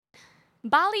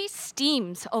Bali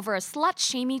steams over a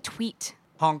slut-shaming tweet.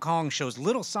 Hong Kong shows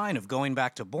little sign of going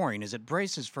back to boring as it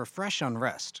braces for fresh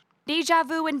unrest. Deja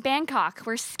vu in Bangkok,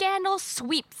 where scandal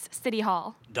sweeps City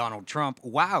Hall. Donald Trump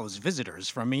wows visitors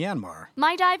from Myanmar.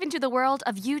 My dive into the world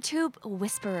of YouTube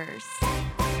whisperers.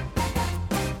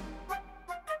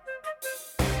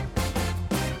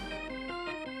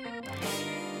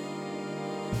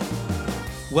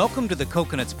 Welcome to the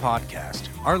Coconuts Podcast,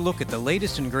 our look at the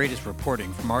latest and greatest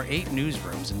reporting from our 8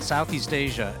 newsrooms in Southeast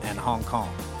Asia and Hong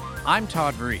Kong. I'm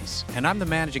Todd Reese, and I'm the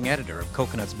managing editor of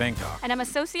Coconuts Bangkok. And I'm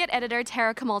associate editor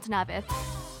Teirra.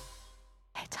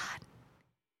 Hey Todd,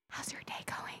 how's your day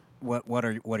going? What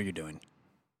are you doing?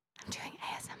 I'm doing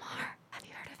ASMR. Have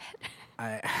you heard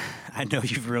of it? I know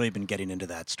you've really been getting into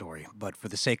that story, but for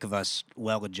the sake of us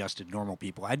well-adjusted normal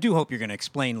people, I do hope you're going to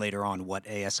explain later on what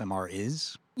ASMR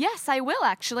is. Yes, I will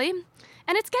actually.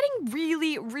 And it's getting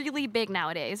really, really big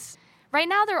nowadays. Right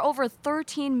now, there are over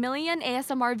 13 million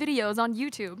ASMR videos on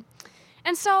YouTube.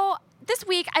 And so, this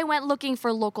week, I went looking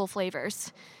for local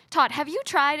flavors. Todd, have you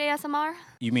tried ASMR?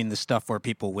 You mean the stuff where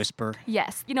people whisper?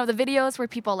 Yes. You know, the videos where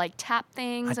people, tap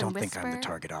things and whisper? I don't think I'm the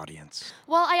target audience.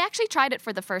 Well, I actually tried it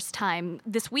for the first time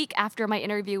this week after my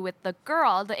interview with the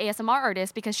girl, the ASMR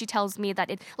artist, because she tells me that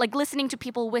listening to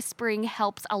people whispering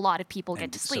helps a lot of people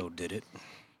get to sleep. So did it?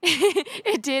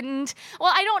 It didn't.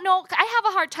 Well, I don't know. I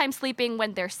have a hard time sleeping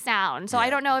when there's sound. So Yeah.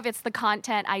 I don't know if it's the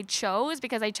content I chose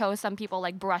because I chose some people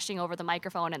brushing over the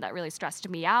microphone and that really stressed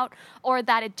me out, or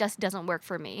that it just doesn't work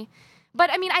for me.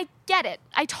 But I mean, I get it.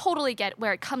 I totally get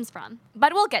where it comes from.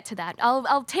 But we'll get to that.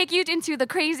 I'll take you into the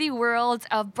crazy world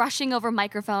of brushing over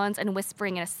microphones and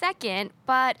whispering in a second.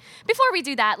 But before we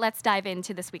do that, let's dive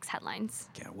into this week's headlines.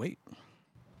 Can't wait.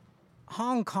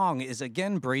 Hong Kong is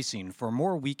again bracing for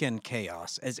more weekend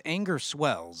chaos as anger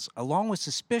swells, along with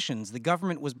suspicions the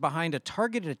government was behind a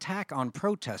targeted attack on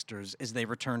protesters as they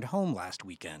returned home last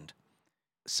weekend.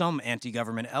 Some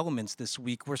anti-government elements this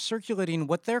week were circulating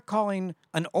what they're calling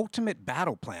an ultimate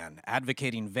battle plan,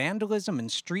 advocating vandalism and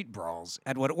street brawls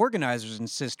at what organizers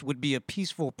insist would be a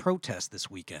peaceful protest this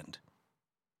weekend.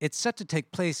 It's set to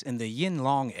take place in the Yuen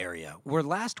Long area, where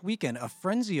last weekend a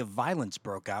frenzy of violence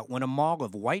broke out when a mob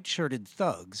of white-shirted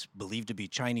thugs, believed to be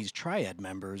Chinese Triad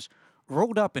members,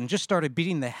 rolled up and just started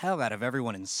beating the hell out of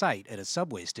everyone in sight at a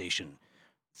subway station.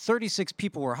 36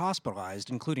 people were hospitalized,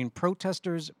 including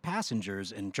protesters,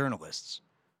 passengers, and journalists.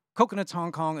 Coconuts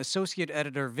Hong Kong Associate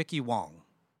Editor Vicky Wong.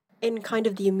 In kind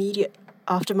of the immediate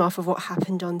aftermath of what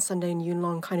happened on Sunday in Yuen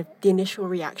Long, kind of the initial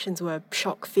reactions were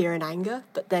shock, fear, and anger,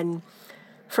 but then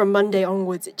from Monday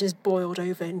onwards, it just boiled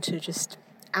over into just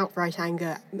outright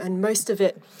anger. And most of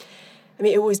it,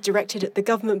 it was directed at the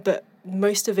government, but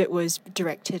most of it was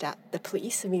directed at the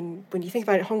police. When you think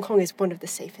about it, Hong Kong is one of the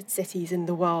safest cities in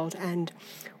the world, and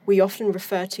we often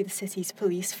refer to the city's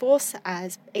police force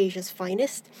as Asia's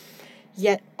finest.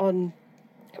 Yet on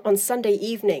Sunday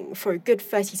evening, for a good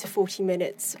 30 to 40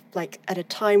 minutes, at a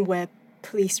time where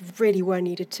police really were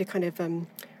needed to kind of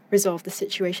resolve the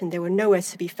situation, they were nowhere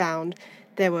to be found.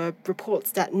 There were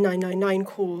reports that 999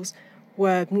 calls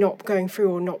were not going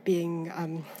through or not being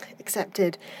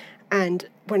accepted. And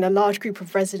when a large group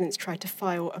of residents tried to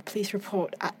file a police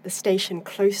report at the station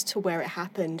close to where it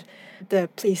happened, the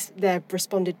police there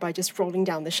responded by just rolling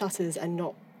down the shutters and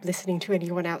not listening to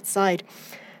anyone outside.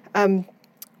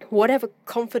 Whatever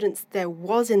confidence there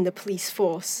was in the police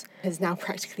force has now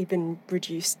practically been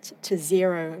reduced to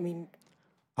zero.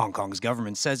 Hong Kong's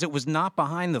government says it was not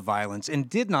behind the violence and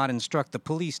did not instruct the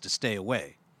police to stay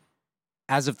away.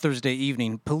 As of Thursday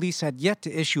evening, police had yet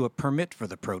to issue a permit for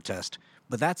the protest,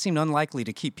 but that seemed unlikely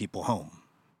to keep people home.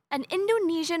 An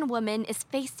Indonesian woman is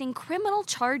facing criminal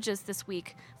charges this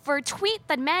week for a tweet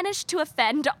that managed to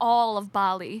offend all of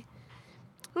Bali.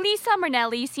 Lisa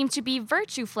Mernelli seemed to be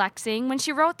virtue flexing when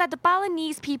she wrote that the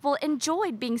Balinese people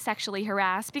enjoyed being sexually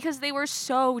harassed because they were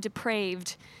so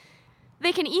depraved.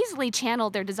 They can easily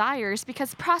channel their desires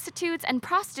because prostitutes and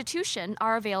prostitution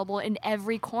are available in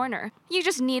every corner. You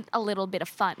just need a little bit of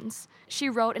funds, she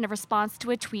wrote in a response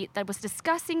to a tweet that was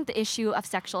discussing the issue of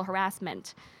sexual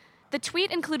harassment. The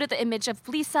tweet included the image of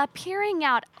Lisa peering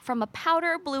out from a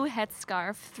powder blue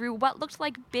headscarf through what looked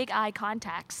like big eye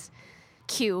contacts.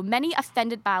 Cue many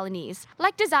offended Balinese,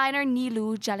 like designer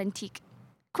Nilu Jalantik.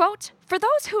 Quote, "For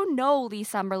those who know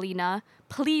Lisa Merlina,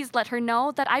 please let her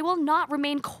know that I will not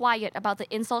remain quiet about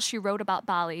the insult she wrote about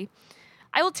Bali.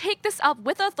 I will take this up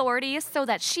with authorities so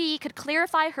that she could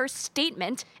clarify her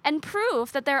statement and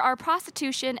prove that there are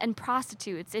prostitution and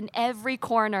prostitutes in every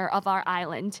corner of our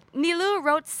island." Nilu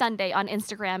wrote Sunday on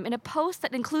Instagram in a post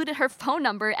that included her phone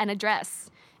number and address.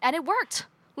 And it worked.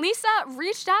 Lisa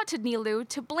reached out to Nilu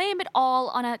to blame it all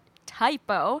on a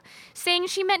typo, saying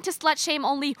she meant to slut-shame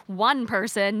only one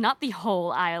person, not the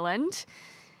whole island.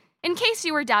 In case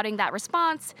you were doubting that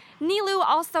response, Nilu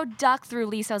also dug through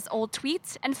Lisa's old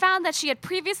tweets and found that she had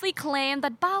previously claimed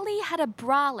that Bali had a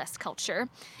braless culture,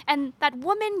 and that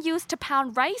women used to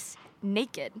pound rice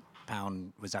naked.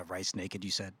 Was that rice naked,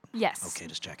 you said? Yes. Okay,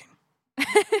 just checking.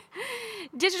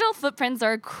 Digital footprints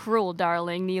are cruel,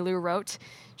 darling, Nilu wrote.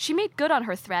 She made good on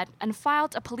her threat and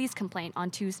filed a police complaint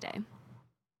on Tuesday.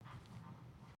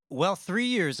 Well, 3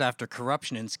 years after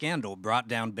corruption and scandal brought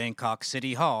down Bangkok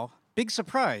City Hall, big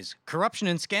surprise, corruption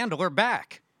and scandal are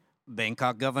back.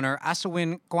 Bangkok Governor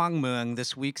Asawin Kwangmueng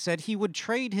this week said he would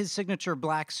trade his signature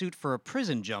black suit for a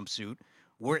prison jumpsuit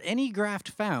were any graft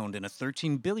found in a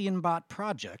 13 billion baht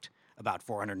project, about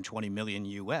 420 million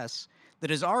US, that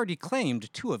has already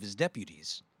claimed 2 of his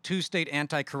deputies. 2 state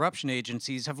anti-corruption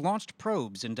agencies have launched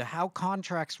probes into how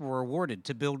contracts were awarded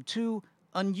to build 2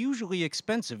 unusually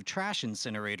expensive trash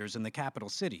incinerators in the capital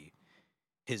city.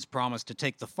 His promise to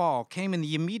take the fall came in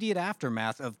the immediate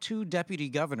aftermath of 2 deputy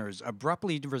governors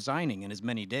abruptly resigning in as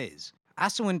many days.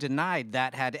 Asawin denied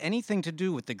that had anything to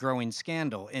do with the growing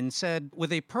scandal and said,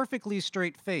 with a perfectly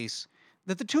straight face,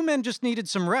 that the 2 men just needed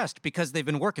some rest because they've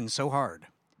been working so hard.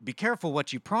 Be careful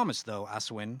what you promise, though,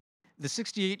 Asawin. The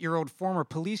 68-year-old former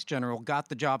police general got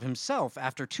the job himself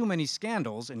after too many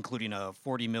scandals, including a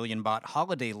 40 million baht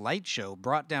holiday light show,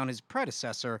 brought down his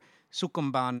predecessor,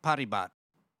 Sukumban Paribat.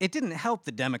 It didn't help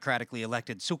the democratically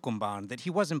elected Sukumban that he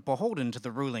wasn't beholden to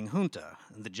the ruling junta.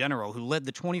 The general who led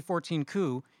the 2014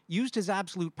 coup used his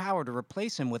absolute power to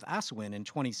replace him with Asawin in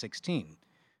 2016.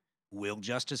 Will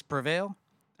justice prevail?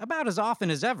 About as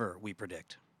often as ever, we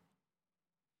predict.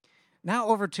 Now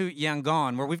over to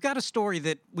Yangon, where we've got a story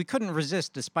that we couldn't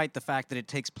resist despite the fact that it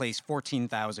takes place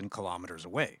 14,000 kilometers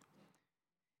away.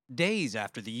 Days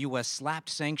after the U.S. slapped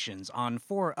sanctions on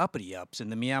 4 uppity-ups in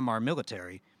the Myanmar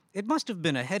military, it must have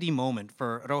been a heady moment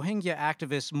for Rohingya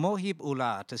activist Mohib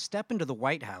Ullah to step into the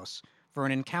White House for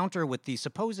an encounter with the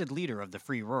supposed leader of the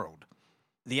free world.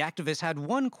 The activist had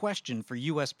one question for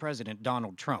U.S. President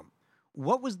Donald Trump.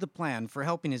 What was the plan for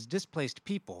helping his displaced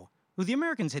people, who the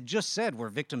Americans had just said were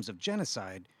victims of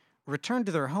genocide, return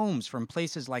to their homes from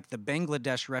places like the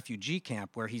Bangladesh refugee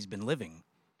camp where he's been living?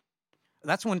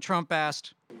 That's when Trump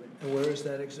asked, "And where is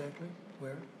that exactly?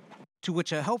 Where?" To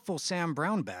which a helpful Sam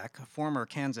Brownback, a former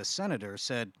Kansas senator,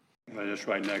 said, It's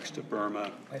right next to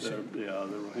Burma. I see. The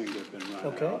Rohingya have been run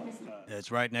Okay. out.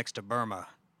 It's right next to Burma.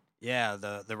 Yeah,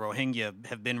 the Rohingya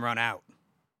have been run out.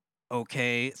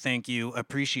 Okay, thank you,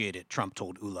 appreciate it, Trump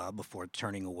told Ullah before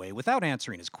turning away without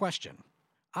answering his question.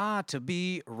 To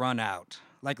be run out,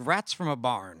 like rats from a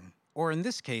barn, or in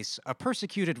this case, a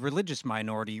persecuted religious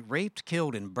minority raped,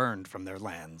 killed, and burned from their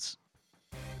lands.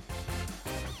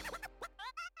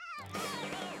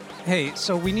 Hey,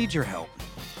 so we need your help.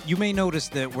 You may notice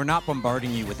that we're not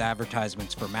bombarding you with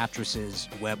advertisements for mattresses,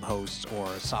 web hosts, or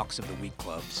Socks of the Week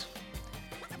clubs.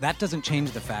 That doesn't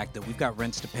change the fact that we've got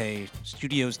rents to pay,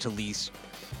 studios to lease,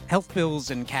 health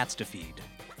bills, and cats to feed.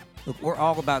 Look, we're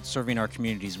all about serving our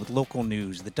communities with local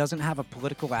news that doesn't have a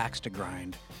political axe to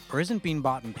grind or isn't being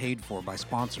bought and paid for by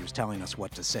sponsors telling us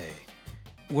what to say.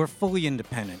 We're fully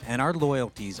independent, and our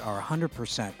loyalties are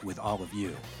 100% with all of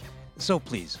you. So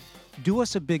please, do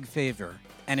us a big favor,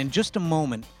 and in just a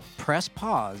moment, press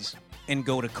pause and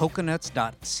go to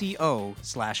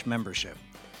coconuts.co/membership.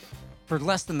 For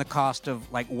less than the cost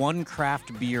of like 1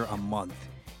 craft beer a month,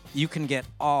 you can get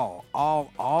all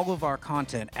of our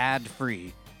content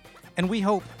ad-free, and we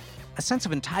hope a sense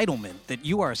of entitlement that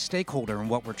you are a stakeholder in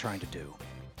what we're trying to do.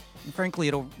 And frankly,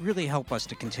 it'll really help us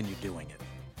to continue doing it.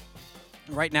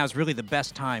 Right now is really the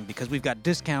best time because we've got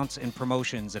discounts and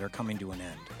promotions that are coming to an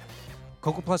end.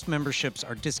 Coco Plus memberships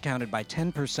are discounted by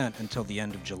 10% until the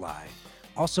end of July.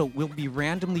 Also, we'll be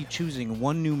randomly choosing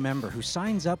 1 new member who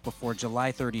signs up before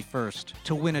July 31st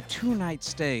to win a 2-night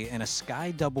stay in a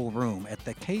sky double room at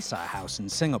the Kesa House in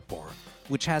Singapore,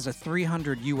 which has a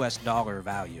 $300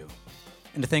 value.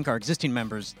 And to thank our existing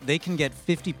members, they can get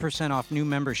 50% off new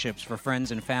memberships for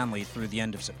friends and family through the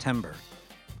end of September.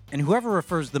 And whoever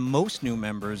refers the most new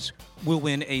members will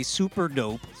win a super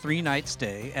dope 3-night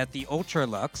stay at the Ultra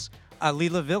Luxe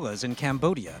Alila Villas in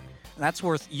Cambodia. That's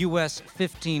worth US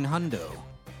 $1,500.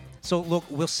 So look,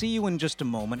 we'll see you in just a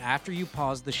moment after you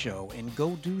pause the show and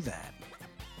go do that.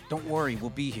 Don't worry,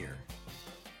 we'll be here.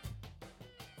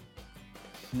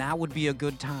 Now would be a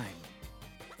good time.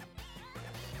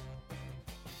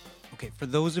 Okay, for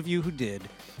those of you who did,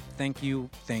 thank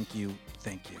you.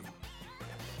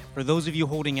 For those of you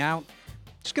holding out,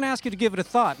 just gonna ask you to give it a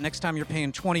thought next time you're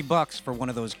paying $20 for one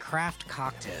of those craft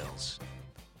cocktails.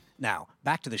 Now,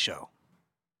 back to the show.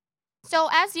 So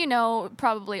as you know,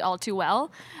 probably all too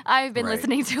well, I've been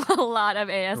listening to a lot of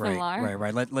ASMR.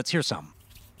 Right. Let's hear some.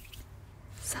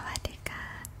 สวัสดีค่ะ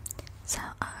ชา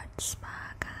วอาร์ตสปา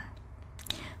ค่ะ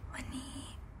วันนี้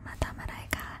มาทำอะไร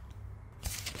คะ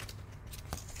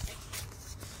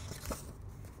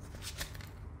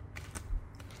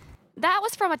That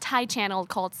was from a Thai channel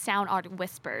called Sound Art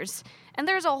Whispers. And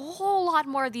there's a whole lot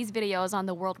more of these videos on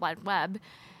the World Wide Web.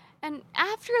 And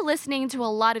after listening to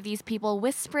a lot of these people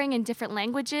whispering in different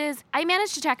languages, I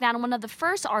managed to track down one of the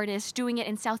first artists doing it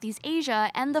in Southeast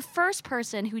Asia and the first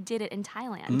person who did it in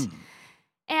Thailand.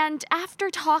 And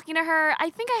after talking to her, I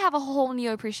think I have a whole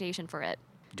new appreciation for it.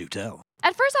 Do tell.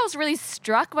 At first, I was really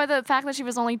struck by the fact that she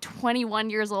was only 21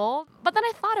 years old. But then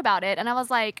I thought about it and I was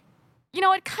like, you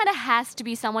know, it kind of has to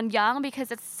be someone young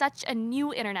because it's such a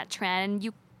new internet trend.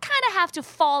 You kind of have to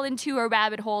fall into a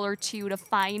rabbit hole or two to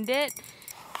find it.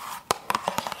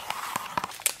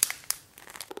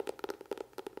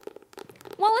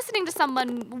 While listening to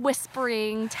someone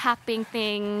whispering, tapping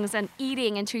things, and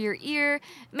eating into your ear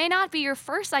may not be your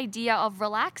first idea of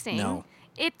relaxing. No.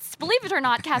 It's, believe it or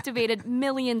not, captivated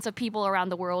millions of people around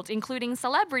the world, including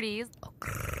celebrities.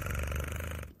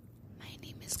 My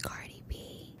name is Cardi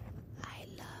B. I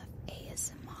love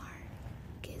ASMR.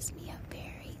 Gives me a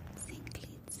very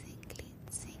tingly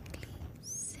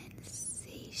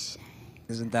sensation.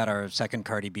 Isn't that our second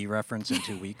Cardi B reference in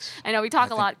 2 weeks? I know we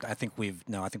talk a lot. I think we've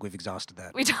exhausted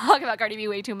that. We talk about Cardi B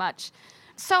way too much.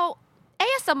 So,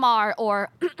 ASMR, or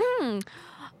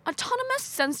autonomous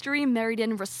sensory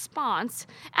meridian response,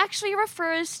 actually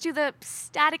refers to the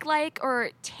static-like or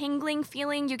tingling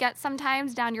feeling you get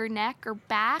sometimes down your neck or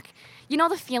back. You know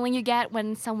the feeling you get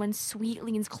when someone sweet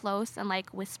leans close and like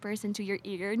whispers into your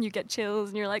ear and you get chills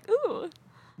and you're like, ooh.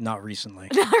 Not recently.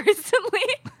 Not recently.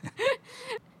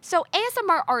 So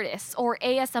ASMR artists, or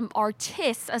ASMR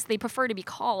artists as they prefer to be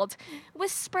called,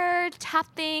 whisper, tap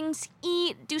things,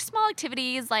 eat, do small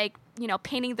activities like, you know,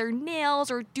 painting their nails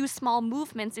or do small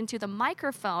movements into the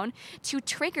microphone to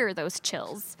trigger those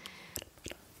chills.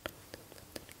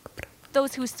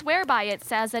 Those who swear by it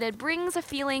says that it brings a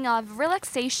feeling of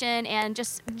relaxation and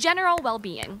just general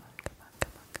well-being.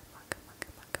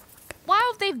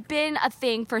 While they've been a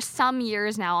thing for some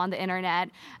years now on the internet,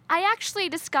 I actually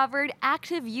discovered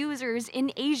active users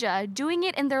in Asia doing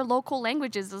it in their local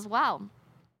languages as well.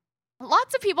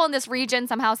 Lots of people in this region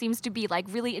somehow seems to be like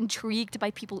really intrigued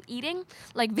by people eating.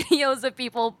 Like videos of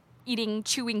people eating,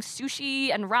 chewing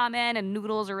sushi and ramen and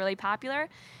noodles are really popular.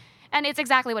 And it's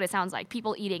exactly what it sounds like,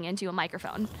 people eating into a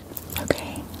microphone.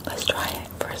 Okay, let's try it.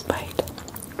 First bite.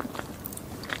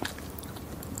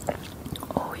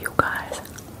 Oh, you guys.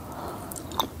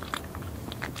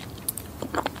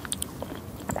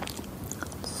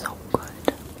 So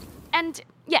good. And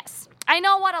yes, I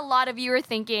know what a lot of you are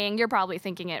thinking. You're probably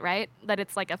thinking it, right? That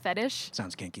it's like a fetish.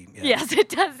 Sounds kinky. Yeah. Yes, it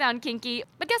does sound kinky.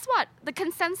 But guess what? The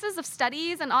consensus of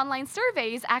studies and online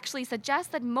surveys actually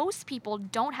suggest that most people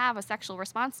don't have a sexual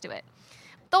response to it.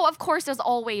 Though, of course, there's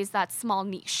always that small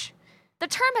niche. The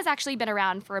term has actually been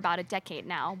around for about a decade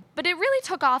now, but it really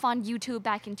took off on YouTube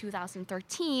back in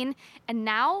 2013, and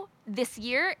now, this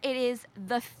year, it is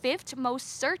the 5th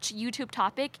most searched YouTube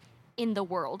topic in the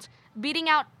world, beating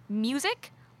out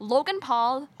music, Logan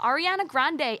Paul, Ariana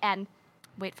Grande, and,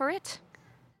 wait for it,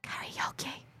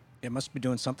 karaoke. It must be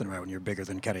doing something right when you're bigger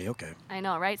than karaoke. I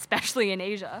know, right? Especially in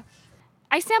Asia.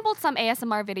 I sampled some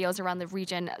ASMR videos around the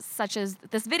region, such as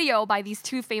this video by these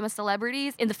two famous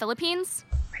celebrities in the Philippines.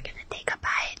 We're gonna take a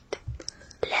bite.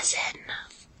 Listen.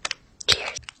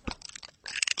 Cheers.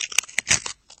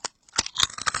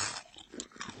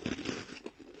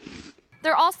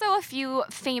 There are also a few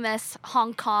famous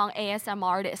Hong Kong ASMR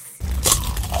artists.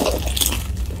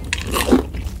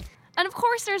 And of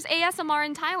course, there's ASMR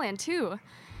in Thailand too.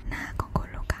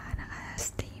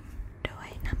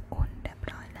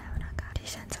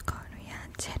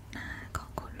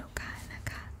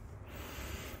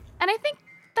 And I think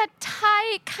that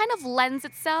Thai kind of lends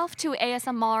itself to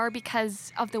ASMR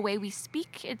because of the way we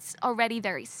speak. It's already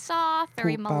very soft,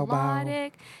 very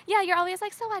melodic. Yeah, you're always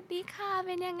like, "Sawadee ka,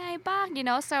 ben yang ngai bang?" You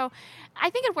know, so I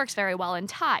think it works very well in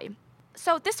Thai.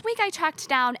 So this week I tracked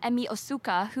down Emi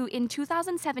Osuka, who in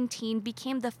 2017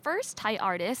 became the first Thai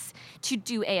artist to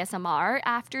do ASMR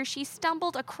after she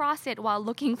stumbled across it while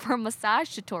looking for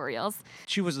massage tutorials.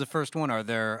 She was the first one. Are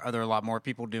there a lot more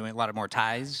people doing, a lot of more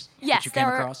Thais Yes, that you came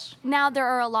across? Now there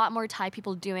are a lot more Thai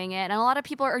people doing it, and a lot of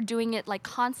people are doing it like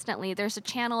constantly. There's a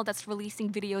channel that's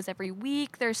releasing videos every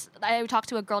week. I talked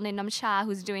to a girl named Namcha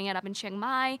who's doing it up in Chiang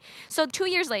Mai. So 2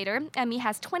 years later, Emi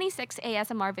has 26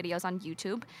 ASMR videos on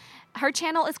YouTube. Her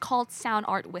channel is called Sound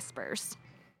Art Whispers.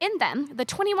 In them, the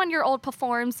 21-year-old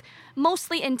performs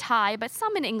mostly in Thai, but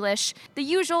some in English, the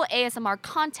usual ASMR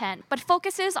content, but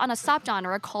focuses on a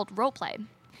subgenre called roleplay.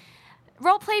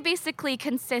 Roleplay basically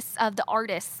consists of the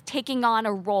artists taking on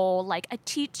a role like a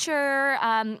teacher,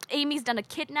 Amy's done a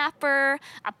kidnapper,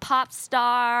 a pop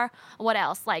star, what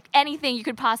else? Like anything you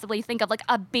could possibly think of, like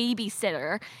a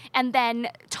babysitter, and then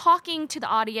talking to the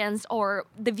audience or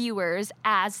the viewers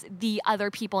as the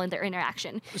other people in their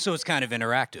interaction. So it's kind of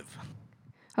interactive.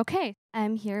 Okay,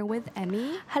 I'm here with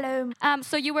Emmy. Hello.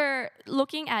 So you were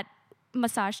looking at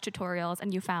massage tutorials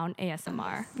and you found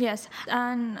ASMR. Yes,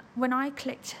 and when I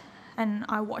clicked and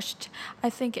I watched, I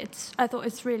thought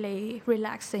it's really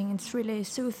relaxing, it's really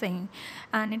soothing,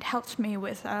 and it helped me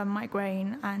with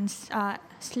migraine and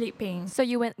sleeping. So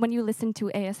when you listen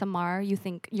to ASMR, you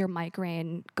think your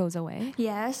migraine goes away?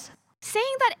 Yes.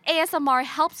 Saying that ASMR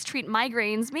helps treat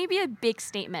migraines may be a big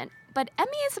statement, but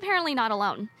Emmy is apparently not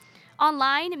alone.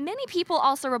 Online, many people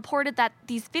also reported that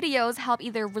these videos help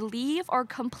either relieve or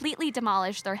completely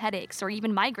demolish their headaches or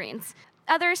even migraines.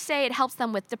 Others say it helps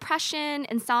them with depression,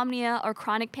 insomnia, or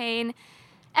chronic pain.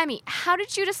 Emmy, how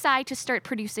did you decide to start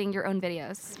producing your own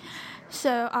videos?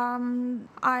 So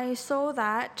I saw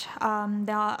that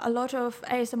there are a lot of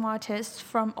ASMR artists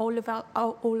from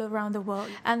all around the world.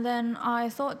 And then I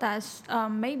thought that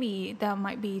maybe there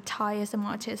might be Thai ASMR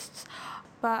artists,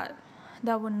 but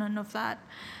there were none of that.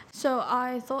 So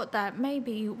I thought that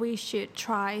maybe we should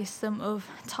try some of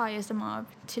Thai ASMR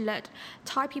to let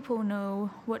Thai people know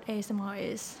what ASMR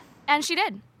is. And she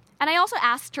did. And I also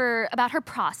asked her about her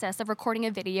process of recording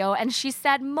a video, and she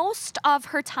said most of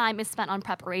her time is spent on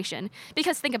preparation.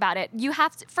 Because think about it,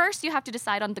 first you have to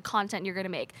decide on the content you're going to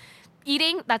make.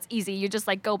 Eating, that's easy. You just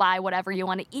go buy whatever you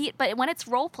want to eat. But when it's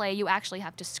role play, you actually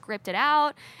have to script it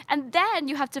out. And then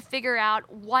you have to figure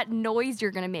out what noise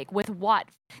you're going to make with what.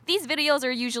 These videos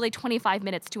are usually 25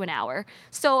 minutes to an hour.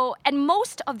 And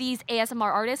most of these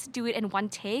ASMR artists do it in one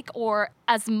take or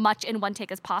as much in one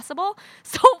take as possible.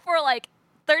 So for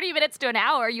 30 minutes to an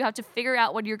hour, you have to figure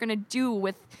out what you're going to do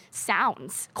with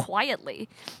sounds quietly.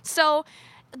 So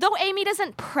though Amy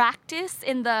doesn't practice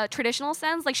in the traditional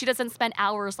sense, she doesn't spend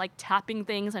hours tapping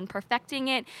things and perfecting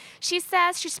it, she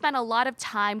says she spent a lot of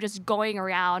time just going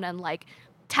around and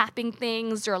tapping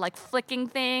things or flicking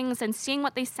things and seeing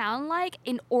what they sound like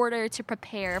in order to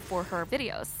prepare for her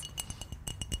videos.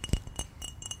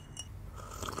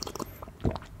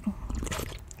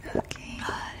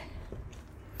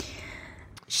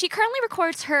 She currently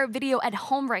records her video at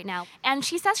home right now, and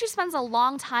she says she spends a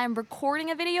long time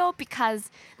recording a video because,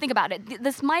 think about it,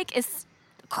 this mic is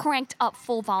cranked up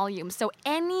full volume, so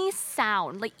any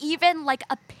sound, even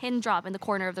a pin drop in the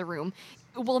corner of the room,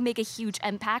 will make a huge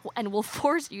impact and will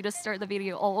force you to start the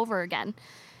video all over again.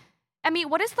 Emmy,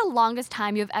 what is the longest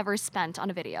time you've ever spent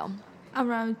on a video?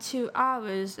 Around 2.5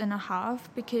 hours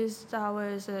because there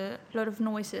was a lot of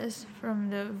noises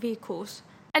from the vehicles.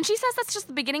 And she says that's just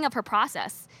the beginning of her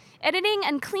process. Editing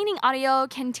and cleaning audio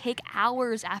can take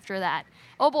hours after that.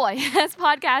 Oh boy, as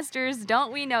podcasters,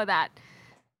 don't we know that?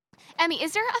 Emmy,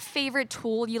 is there a favorite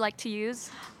tool you like to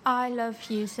use? I love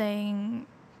using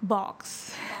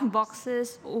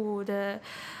boxes or the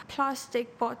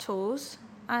plastic bottles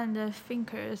and the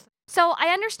fingers. So I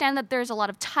understand that there's a lot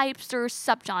of types or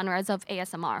subgenres of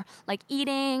ASMR, like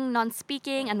eating,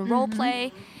 non-speaking, and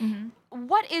roleplay. Mm-hmm.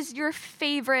 What is your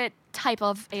favorite type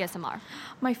of ASMR?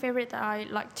 My favorite that I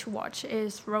like to watch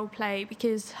is roleplay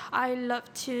because I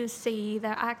love to see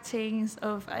the actings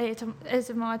of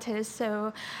ASMR artists.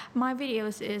 So my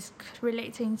videos is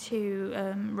relating to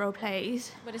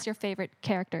roleplays. What is your favorite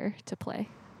character to play?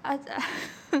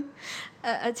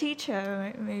 A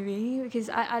teacher, maybe, because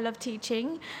I love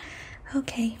teaching.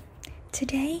 Okay,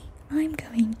 today I'm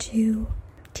going to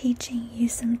teaching you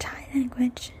some Thai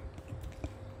language.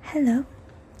 Hello,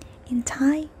 in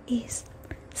Thai is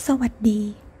สวัสดี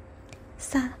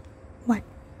สวัส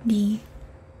ดี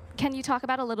Can you talk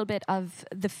about a little bit of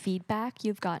the feedback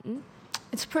you've gotten?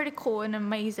 It's pretty cool and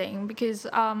amazing because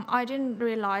I didn't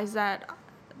realize that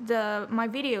my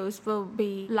videos will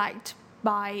be liked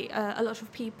by a lot of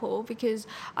people because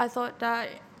I thought that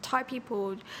Thai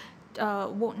people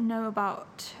won't know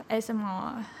about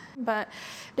ASMR, but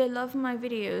they love my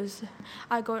videos.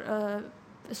 I got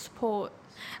support.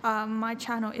 My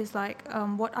channel is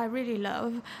what I really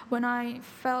love. When I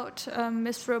felt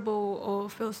miserable or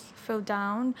feel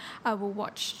down, I will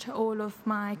watch all of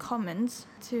my comments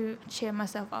to cheer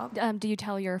myself up. Do you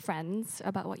tell your friends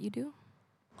about what you do?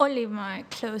 Only my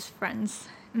close friends,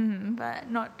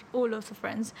 but not all of the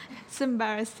friends. It's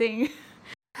embarrassing.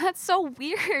 That's so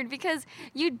weird because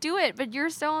you do it, but you're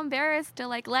so embarrassed to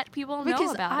like let people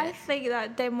know about I it. think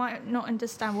that they might not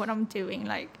understand what I'm doing.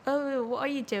 Like, oh, what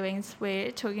are you doing? It's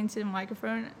weird talking to the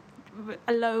microphone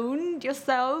alone,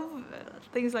 yourself,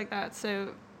 things like that.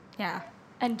 So, yeah.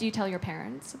 And do you tell your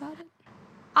parents about it?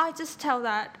 I just tell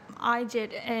that I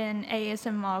did an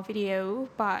ASMR video,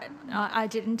 but I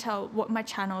didn't tell what my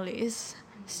channel is.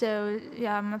 So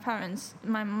yeah, my parents,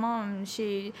 my mom,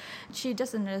 she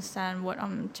doesn't understand what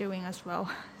I'm doing as well.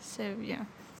 So yeah.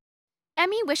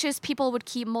 Emmy wishes people would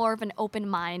keep more of an open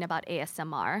mind about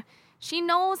ASMR. She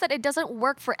knows that it doesn't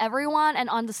work for everyone, and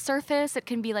on the surface, it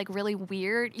can be like really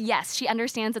weird. Yes, she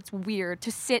understands it's weird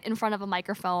to sit in front of a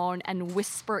microphone and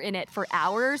whisper in it for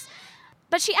hours.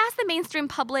 But she asked the mainstream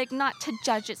public not to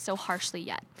judge it so harshly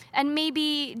yet. And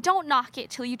maybe don't knock it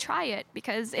till you try it,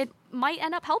 because it might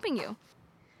end up helping you.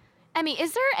 Emmy,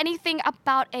 is there anything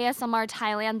about ASMR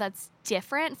Thailand that's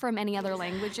different from any other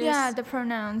languages? Yeah, the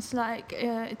pronouns, like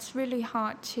it's really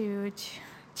hard to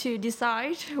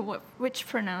decide which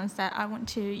pronouns that I want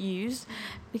to use,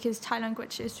 because Thai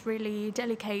language is really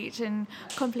delicate and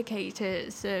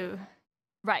complicated. So,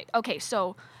 right. Okay.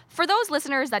 So for those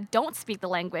listeners that don't speak the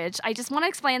language, I just want to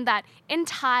explain that in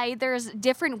Thai, there's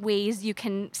different ways you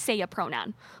can say a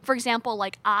pronoun. For example,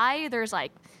 like there's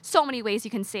like so many ways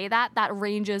you can say that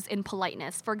ranges in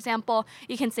politeness. For example,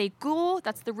 you can say gu,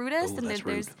 that's the rudest, and then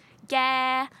there's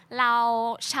ge,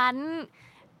 lao, chan.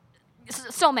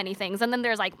 So many things. And then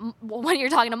there's like when you're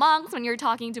talking to monks, when you're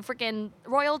talking to freaking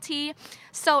royalty.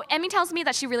 So Emmy tells me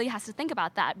that she really has to think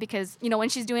about that because, you know, when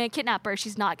she's doing a kidnapper,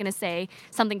 she's not going to say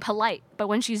something polite. But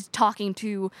when she's talking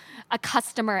to a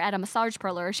customer at a massage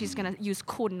parlor, she's going to use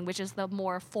kun, which is the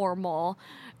more formal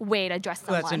way to address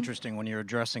someone. Well, that's interesting when you're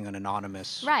addressing an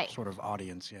anonymous sort of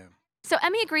audience, yeah. So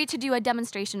Emmy agreed to do a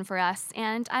demonstration for us,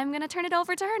 and I'm going to turn it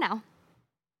over to her now.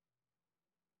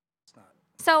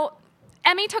 So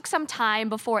Emmy took some time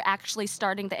before actually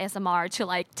starting the ASMR to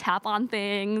like tap on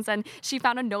things, and she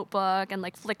found a notebook and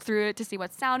like flicked through it to see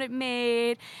what sound it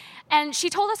made. And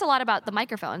she told us a lot about the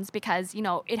microphones because, you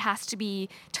know, it has to be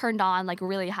turned on like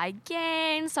really high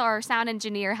gain. So our sound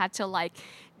engineer had to like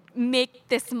make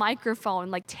this microphone,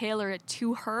 like tailor it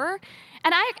to her.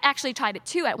 And I actually tried it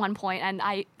too at one point, and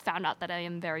I found out that I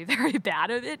am very, very bad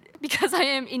at it because I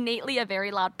am innately a very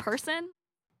loud person.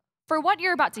 For what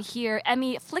you're about to hear,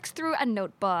 Emmy flicks through a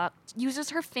notebook,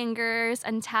 uses her fingers,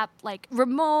 and tap like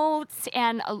remotes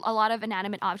and a lot of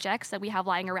inanimate objects that we have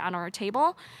lying around on our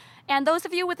table. And those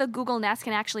of you with a Google Nest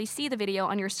can actually see the video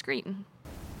on your screen.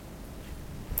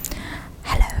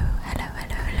 Hello, hello,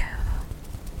 hello, hello.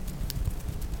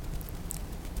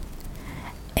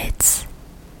 It's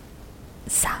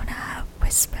Sauna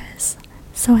Whispers.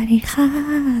 สวัสดีค่ะ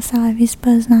Sauna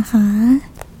Whispers นะคะ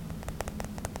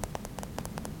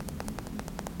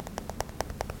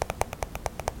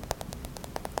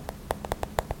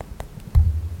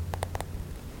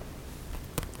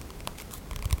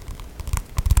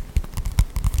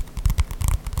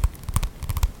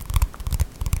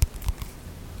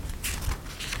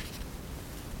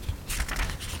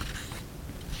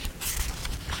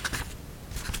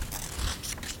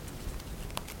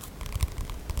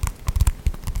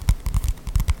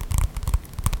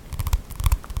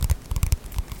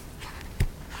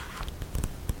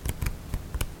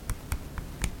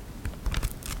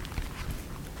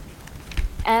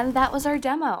And that was our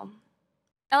demo.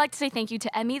 I'd like to say thank you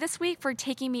to Emmy this week for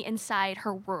taking me inside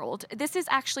her world. This is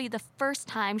actually the first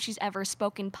time she's ever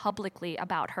spoken publicly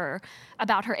about her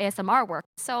ASMR work.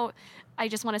 So I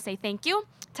just want to say thank you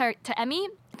to Emmy.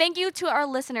 Thank you to our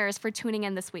listeners for tuning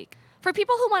in this week. For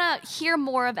people who want to hear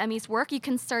more of Emmy's work, you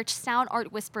can search Sound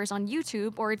Art Whispers on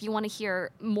YouTube, or if you want to hear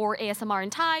more ASMR in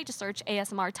Thai, just search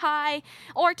ASMR Thai,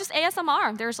 or just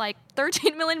ASMR. There's like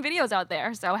 13 million videos out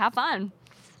there, so have fun.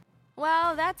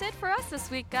 Well, that's it for us this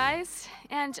week, guys.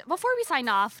 And before we sign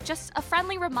off, just a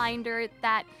friendly reminder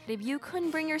that if you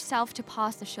couldn't bring yourself to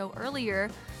pause the show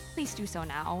earlier, please do so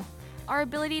now. Our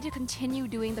ability to continue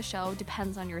doing the show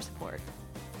depends on your support.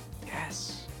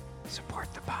 Yes,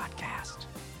 support the podcast.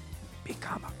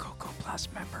 Become a Coco Plus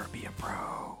member, be a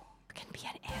pro. You can be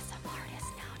an ASMR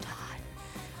artist now, Todd.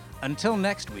 Until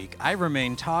next week, I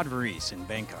remain Todd Reese in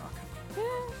Bangkok.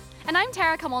 And I'm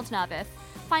Teirra Kamaltanavith.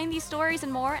 Find these stories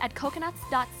and more at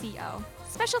coconuts.co.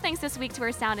 Special thanks this week to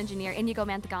our sound engineer, Inigo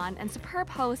Mantagan, and superb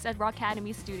host at Rock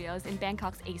Academy Studios in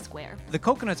Bangkok's A Square. The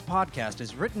Coconuts podcast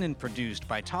is written and produced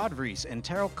by Todd Reese and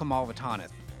Teirra Kamaltanavith.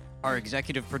 Our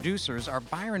executive producers are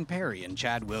Byron Perry and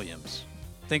Chad Williams.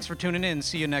 Thanks for tuning in.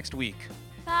 See you next week.